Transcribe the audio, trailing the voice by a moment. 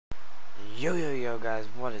Yo guys,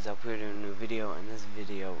 what is up? We're doing a new video, and this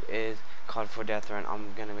video is cod4 deathrun.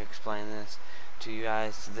 I'm gonna explain this to you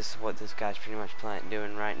guys. This is what this guy's pretty much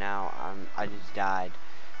doing right now. I just died,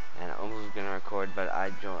 and I was gonna record, but I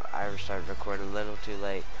started recording a little too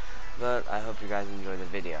late. But I hope you guys enjoy the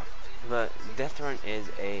video. But deathrun is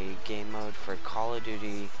a game mode for Call of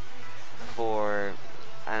Duty,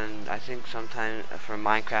 and I think sometimes for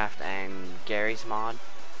Minecraft and Gary's mod.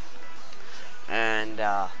 And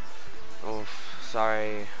oh,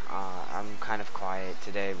 sorry, I'm kind of quiet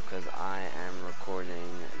today because I am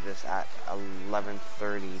recording this at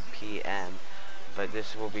 11:30 p.m. But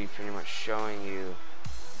this will be pretty much showing you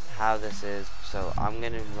how this is. So I'm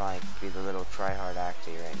gonna be the little tryhard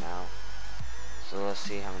actor right now. So let's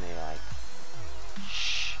see how many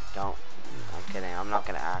Shh! Don't. I'm kidding. I'm not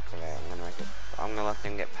gonna activate. I'm gonna let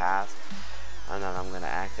them get past, and then I'm gonna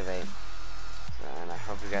activate. And I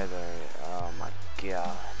hope you guys are. Oh my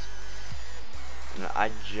god.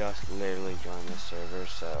 I just literally joined this server,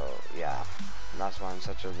 so yeah, that's why I'm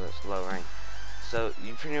such a low rank. So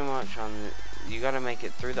you pretty much you gotta make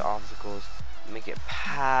it through the obstacles, make it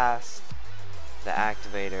past the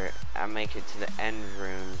activator, and make it to the end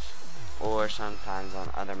rooms, or sometimes on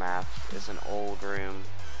other maps it's an old room.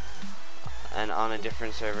 And on a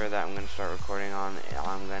different server that I'm gonna start recording on,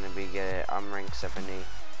 I'm rank 70.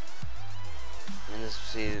 And this,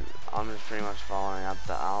 see, I'm just pretty much following up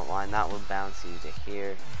the outline that will bounce you to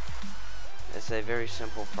here. It's a very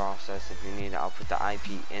simple process. If you need it, I'll put the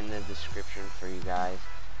IP in the description for you guys,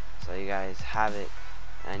 so you guys have it,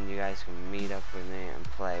 and you guys can meet up with me and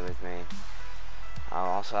play with me. I'll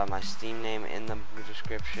also have my Steam name in the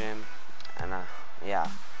description, and yeah.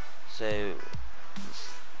 So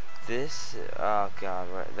this, oh god,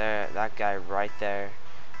 right there, that guy right there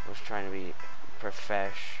was trying to be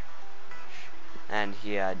profesh. And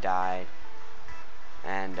he died,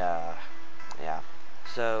 and yeah.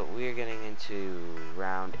 So we are getting into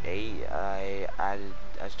round 8. I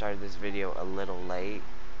started this video a little late,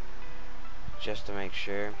 just to make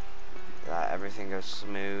sure that everything goes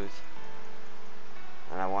smooth,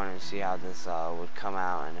 and I wanted to see how this would come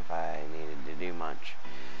out and if I needed to do much.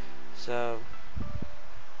 So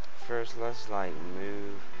first, let's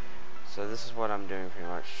move. So this is what I'm doing pretty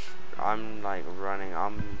much. I'm running.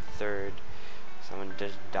 I'm third. Someone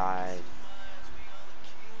just died.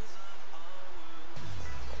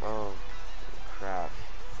 Oh crap.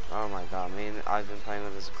 Oh my god, I've been playing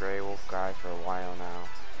with this gray wolf guy for a while now.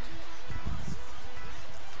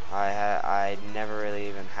 I never really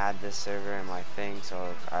even had this server in my thing,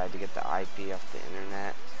 so I had to get the IP off the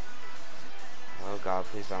internet. Oh god,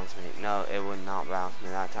 please bounce me. No, it would not bounce me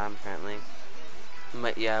that time apparently.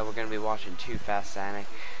 But yeah, we're gonna be watching Too Fast Sonic.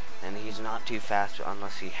 And he's not too fast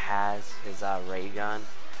unless he has his ray gun,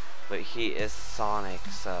 but he is Sonic,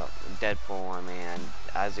 so Deadpool. I mean,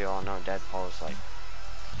 as you all know, Deadpool is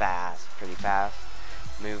fast, pretty fast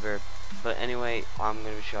mover. But anyway, I'm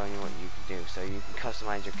gonna be showing you what you can do. So you can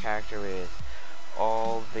customize your character with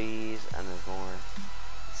all these, and there's more.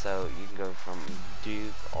 So you can go from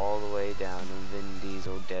Duke all the way down to Vin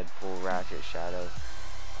Diesel, Deadpool, Ratchet, Shadow,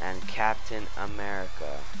 and Captain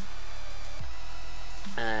America.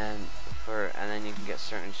 And then you can get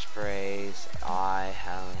certain sprays. I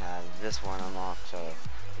only have this one unlocked, so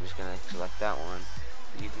I'm just gonna select that one.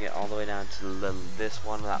 You can get all the way down to this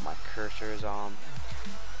one that my cursor is on.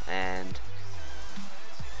 And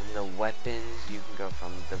in the weapons, you can go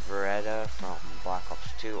from the Beretta from Black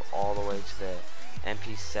Ops 2 all the way to the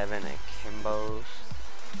MP7 Akimbos.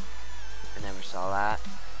 I never saw that.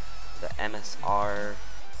 The MSR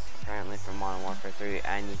apparently from Modern Warfare 3,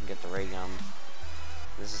 and you can get the ray gun.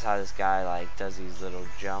 This is how this guy does these little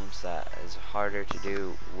jumps that is harder to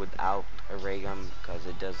do without a ray gun because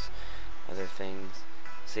it does other things.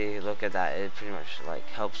 See, look at that. It pretty much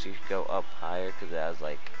helps you go up higher because it has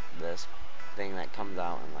this thing that comes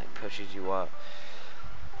out and pushes you up.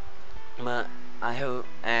 But I hope,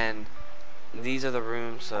 and these are the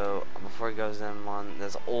rooms. So before he goes in one,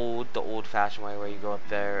 there's the old-fashioned way where you go up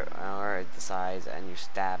there or at the sides and you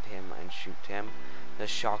stab him and shoot him. The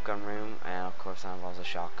shotgun room, and of course that involves a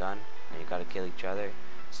shotgun, and you gotta kill each other.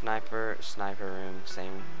 Sniper room,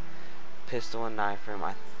 same. Pistol and knife room,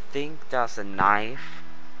 I think that's a knife,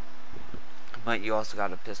 but you also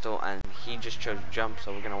got a pistol, and he just chose jump,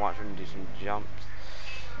 so we're gonna watch him do some jumps.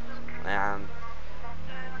 And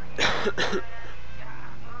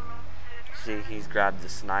see, he's grabbed the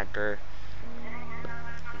sniper,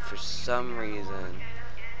 and for some reason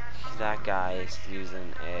that guy is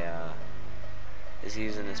using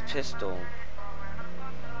his pistol.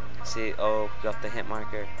 See, oh, he got the hit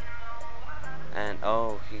marker, and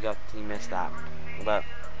oh, he missed that. But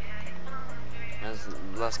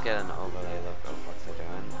Let's get an overlay look of what they're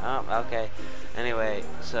doing. Oh, okay. Anyway,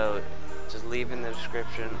 so just leave in the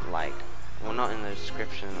description, like, well, not in the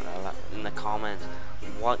description, in the comments,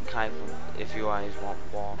 what type of, if you guys want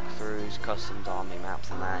walkthroughs, custom zombie maps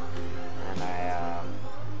and that. And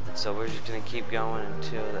so we're just gonna keep going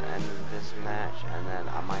until the end of this match, and then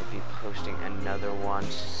I might be posting another one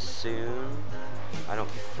soon. I don't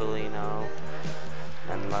fully know,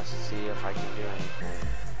 and let's see if I can do anything.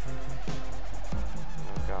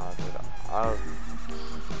 Oh god, oh,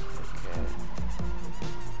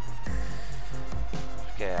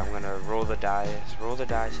 okay, I'm gonna roll the dice. Roll the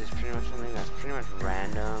dice is pretty much something that's pretty much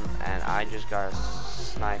random, and I just got a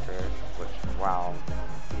sniper, which, wow,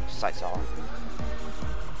 sights off.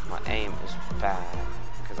 My aim is bad,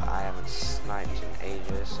 because I haven't sniped in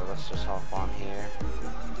ages, so let's just hop on here.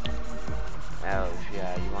 Oh,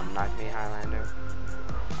 yeah, you want to knife me, Highlander?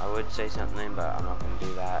 I would say something, but I'm not going to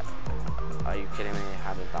do that. Are you kidding me?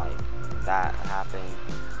 How did, like, that happen?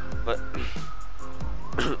 But,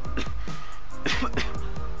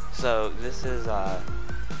 so, this is,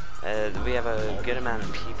 we have a good amount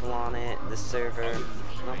of people on it. This server,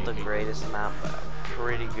 not the greatest amount, but a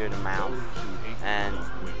pretty good amount. And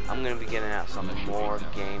I'm going to be getting out some more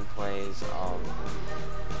gameplays of,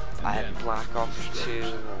 I had Black Ops 2,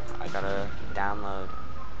 I gotta download.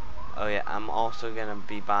 Oh yeah, I'm also going to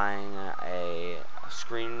be buying a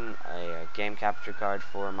game capture card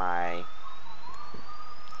for my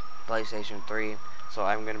PlayStation 3. So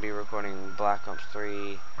I'm going to be recording Black Ops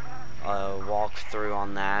 3 walkthrough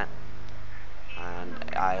on that.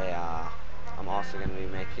 And I'm also going to be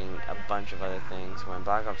making a bunch of other things. When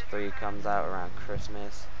Black Ops 3 comes out around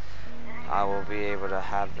Christmas, I will be able to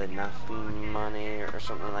have enough money or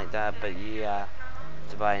something like that, but yeah,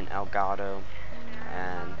 to buy an Elgato.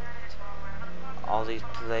 And all these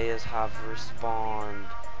players have respawned,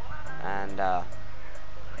 and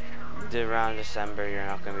around December you're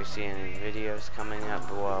not going to be seeing any videos coming up,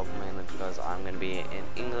 well, mainly because I'm going to be in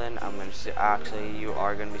England. I'm going to see, actually you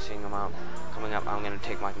are going to be seeing them coming up. I'm going to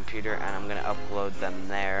take my computer and I'm going to upload them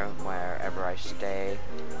there wherever I stay,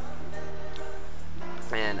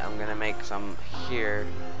 and I'm going to make some here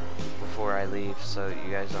before I leave so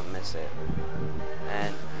you guys don't miss it.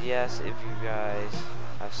 And yes, if you guys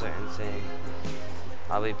have certain things,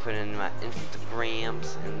 I'll be putting my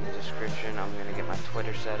Instagrams in the description. I'm gonna get my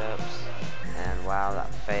Twitter setups. And wow,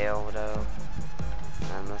 that failed though.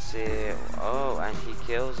 And let's see. Oh, and he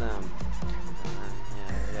kills him.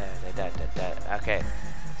 Okay.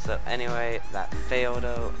 So anyway, that failed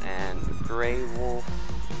though. And Grey Wolf,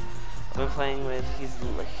 I've been playing with.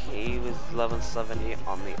 He was level 70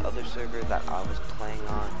 on the other server that I was playing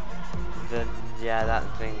on. Yeah,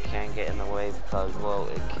 that thing can get in the way because, well,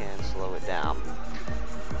 it can slow it down.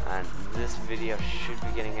 And this video should be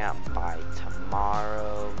getting out by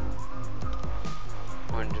tomorrow.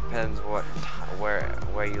 Or it depends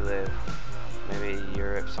where you live. Maybe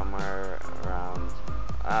Europe, somewhere around.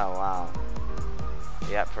 Oh wow.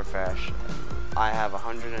 Yeah, profesh. I have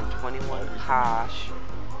 121 hash.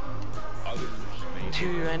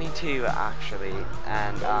 292 actually,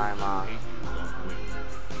 and I'm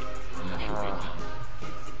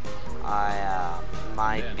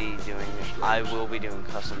I will be doing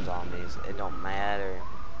custom zombies. It don't matter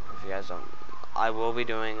if you guys don't. I will be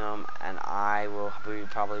doing them, and I will be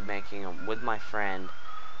probably making them with my friend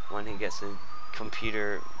when he gets his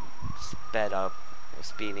computer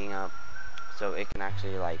speeding up, so it can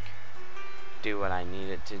actually like do what I need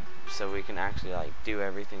it to, so we can actually like do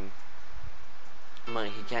everything.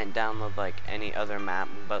 Like, he can't download like any other map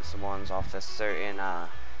but the ones off the certain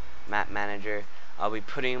map manager. I'll be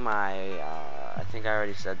putting my I think I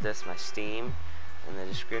already said this, my Steam in the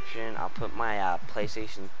description. I'll put my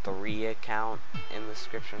PlayStation 3 account in the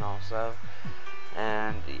description also,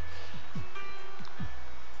 and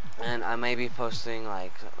I may be posting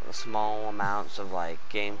like small amounts of like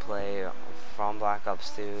gameplay from Black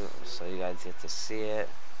Ops 2, so you guys get to see it.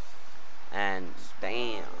 And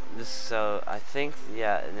bam, so I think,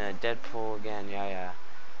 yeah, Deadpool again, yeah.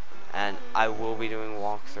 And I will be doing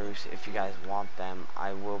walkthroughs if you guys want them.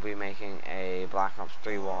 I will be making a Black Ops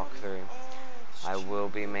 3 walkthrough. I will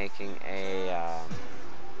be making a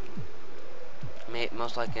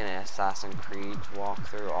most likely an Assassin's Creed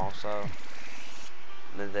walkthrough also.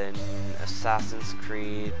 And then Assassin's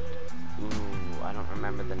Creed, ooh, I don't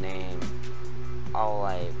remember the name. I'll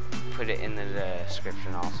like put it in the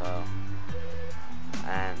description also.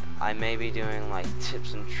 And I may be doing like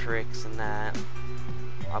tips and tricks and that.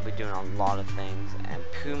 I'll be doing a lot of things. And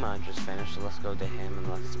Puma just finished, so let's go to him and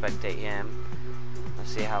let's spectate him. Let's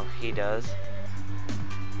see how he does.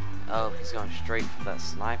 Oh, he's going straight for that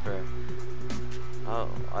sniper. Oh,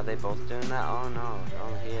 are they both doing that? Oh no,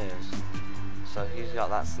 oh he is. So he's got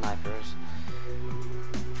that snipers.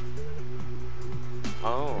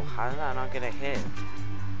 Oh, how did I not get a hit?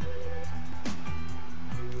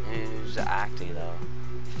 Who's acting though?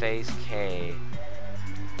 Phase K.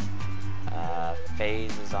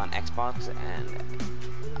 Phase is on Xbox, and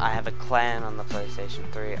I have a clan on the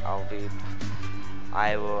PlayStation 3.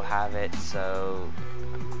 I will have it. So,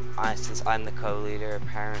 since I'm the co-leader,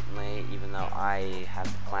 apparently, even though I have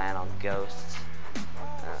the clan on Ghosts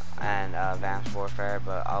and Advanced Warfare,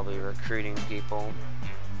 but I'll be recruiting people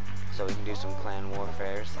so we can do some clan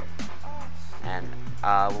warfares, and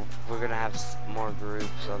we're gonna have more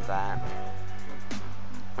groups of that.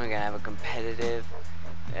 We're gonna have a competitive,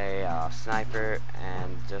 a sniper,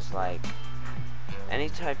 and just like any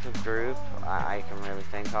type of group I can really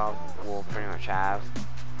think of, we'll pretty much have.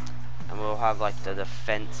 And we'll have like the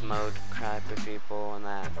defense mode type of people, and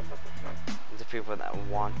that the people that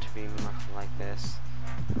want to be like this,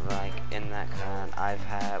 like in that clan.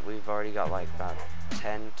 We've already got like about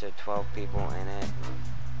 10 to 12 people in it,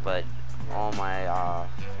 but all my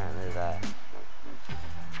apparently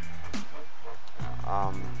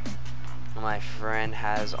my friend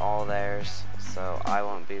has all theirs, so I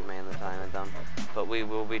won't be mainly playing with them. But we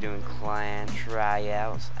will be doing clan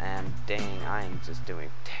tryouts, and dang, I am just doing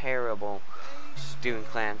terrible doing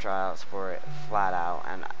clan tryouts for it flat out.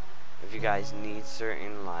 And if you guys need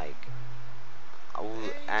certain like,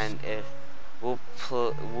 and if we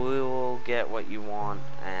will get what you want,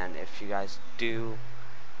 and if you guys do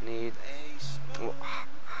need,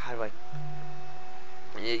 how do I?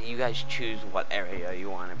 You guys choose what area you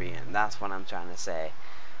want to be in. That's what I'm trying to say.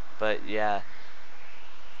 But yeah,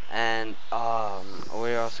 and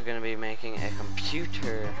we're also going to be making a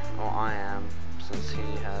computer. Well, I am, since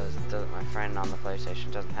my friend on the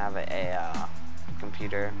PlayStation doesn't have a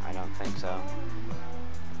computer. I don't think so.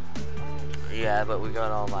 Yeah, but we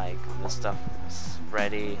got all like the stuff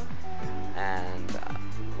ready, and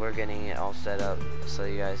we're getting it all set up so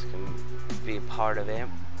you guys can be a part of it.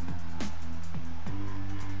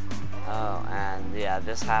 Oh, and yeah,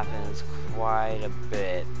 this happens quite a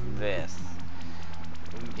bit.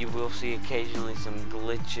 You will see occasionally some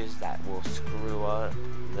glitches that will screw up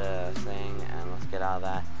the thing, and let's get out of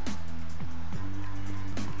that.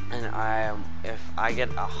 And if I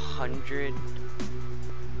get 100,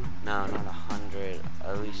 no, not 100,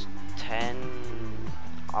 at least 10,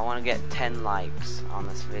 I want to get 10 likes on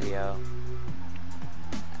this video.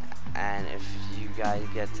 And if you guys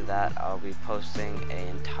get to that, I'll be posting an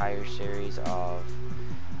entire series of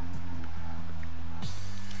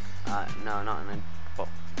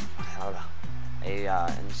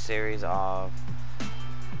a series of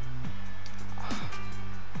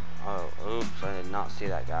oh, oops, I did not see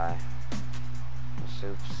that guy.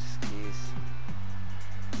 Oops, skis.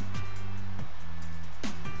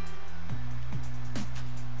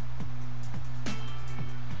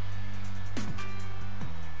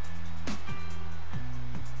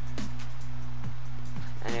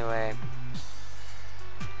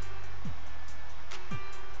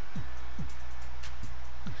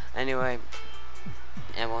 Anyway,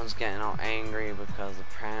 everyone's getting all angry because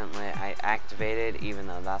apparently I activated, even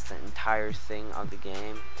though that's the entire thing of the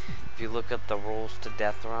game. If you look at the rules to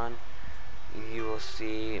deathrun, you will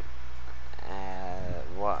see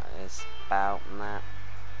what it's about and that.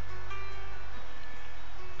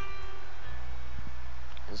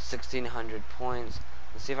 It's 1600 points.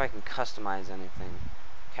 Let's see if I can customize anything.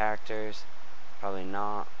 Characters, probably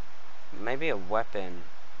not. Maybe a weapon.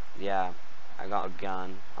 Yeah, I got a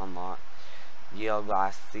gun unlocked. You'll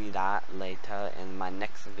guys see that later in my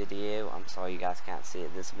next video. I'm sorry you guys can't see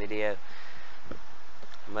it this video.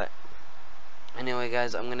 But anyway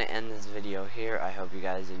guys, I'm gonna end this video here. I hope you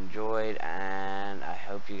guys enjoyed, and I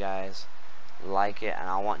hope you guys like it, and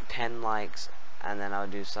I want 10 likes, and then I'll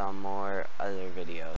do some more other videos.